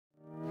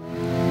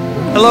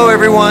Hello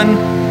everyone,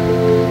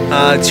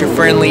 it's your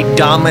friendly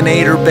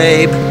Dominator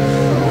babe.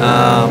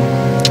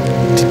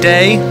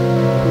 Today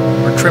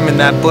we're trimming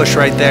that bush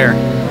right there.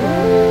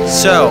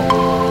 So,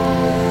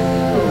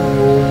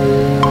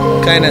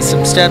 kind of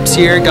some steps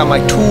here, got my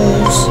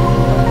tools,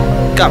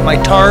 got my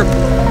tarp,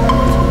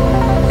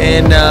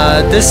 and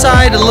this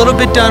side a little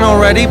bit done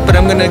already, but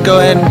I'm going to go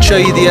ahead and show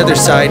you the other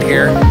side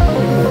here,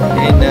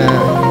 and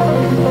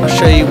I'll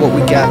show you what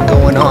we got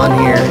going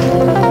on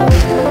here.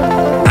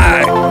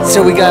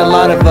 So we got a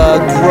lot of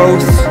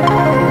growth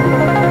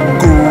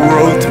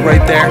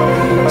right there.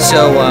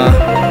 So,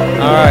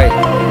 alright,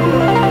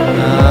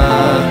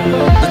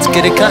 let's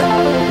get it cut.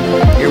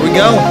 Here we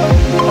go.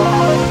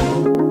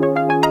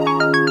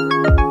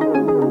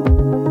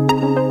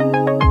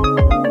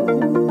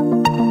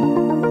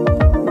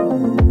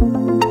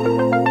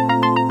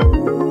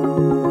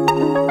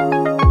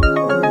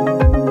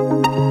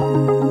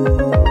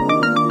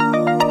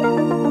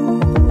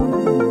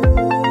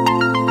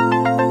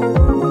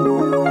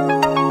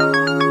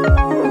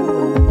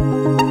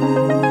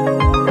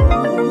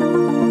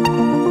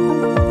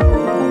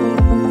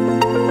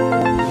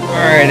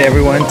 Alright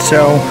everyone,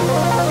 so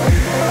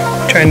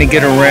trying to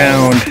get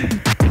around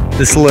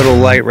this little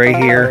light right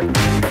here.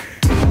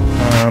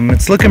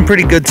 It's looking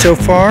pretty good so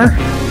far.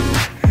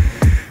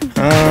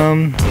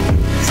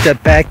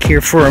 Step back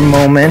here for a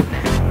moment.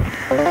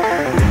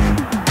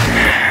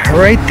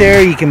 Right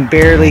there you can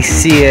barely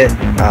see it.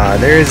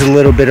 There is a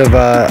little bit of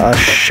a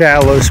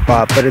shallow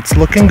spot, but it's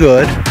looking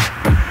good.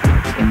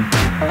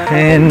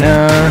 And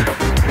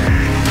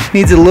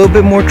needs a little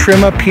bit more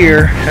trim up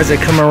here as I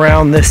come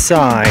around this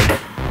side.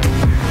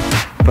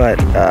 But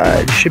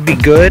it should be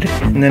good.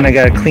 And then I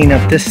got to clean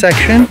up this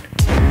section.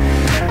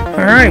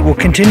 Alright, we'll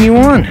continue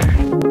on.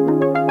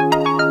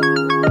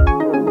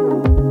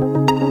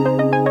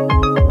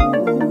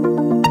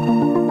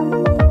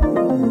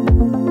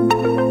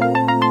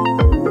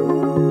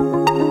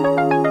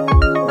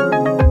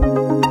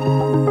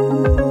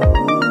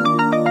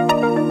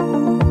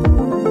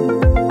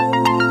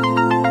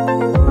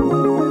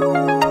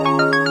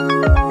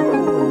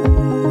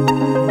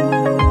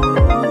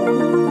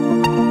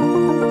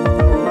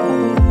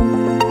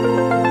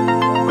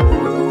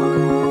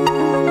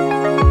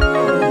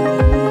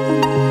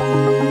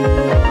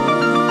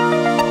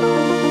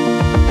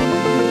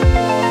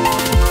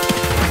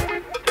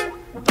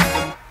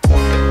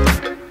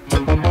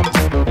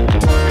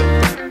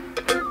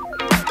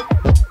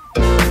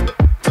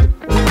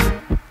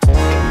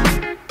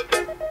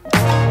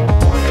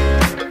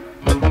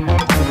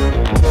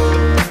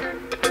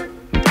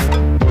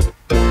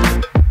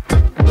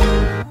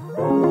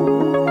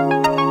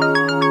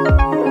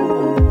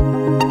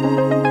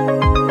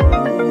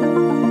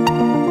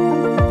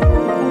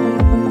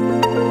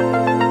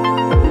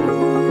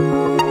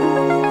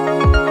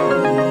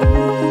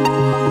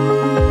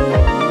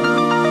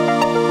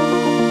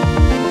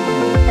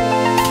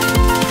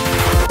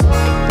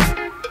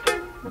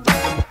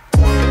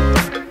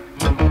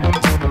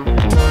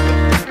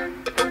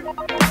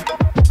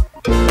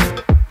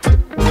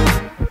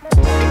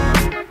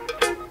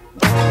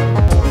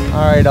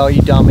 Alright, all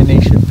you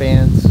Domination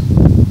fans.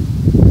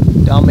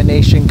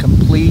 Domination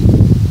complete.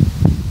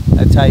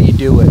 That's how you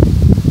do it.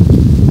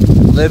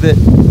 Live it,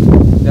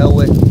 know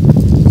it,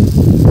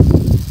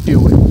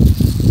 do it.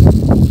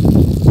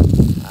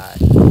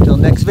 Alright, until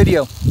next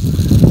video.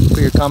 Put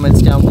your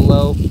comments down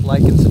below,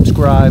 like and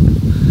subscribe.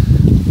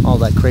 All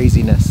that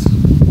craziness.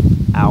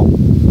 Out.